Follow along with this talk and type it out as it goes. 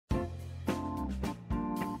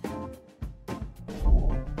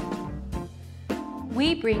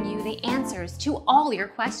we bring you the answers to all your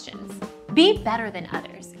questions. Be better than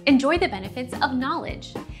others. Enjoy the benefits of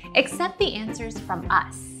knowledge. Accept the answers from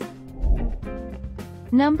us.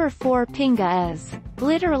 Number 4. Pinga is.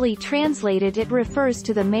 Literally translated, it refers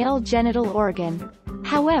to the male genital organ.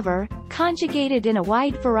 However, conjugated in a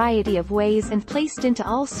wide variety of ways and placed into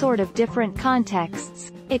all sort of different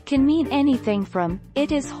contexts, it can mean anything from,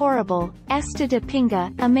 it is horrible, esta de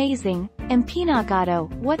pinga, amazing, empinagado,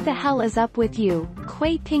 what the hell is up with you,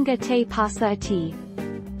 que pinga te pasa a ti.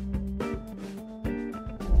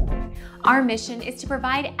 Our mission is to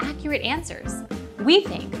provide accurate answers. We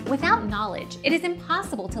think without knowledge, it is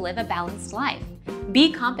impossible to live a balanced life.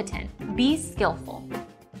 Be competent, be skillful.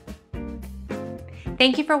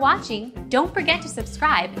 Thank you for watching. Don't forget to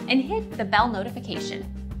subscribe and hit the bell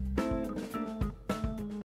notification.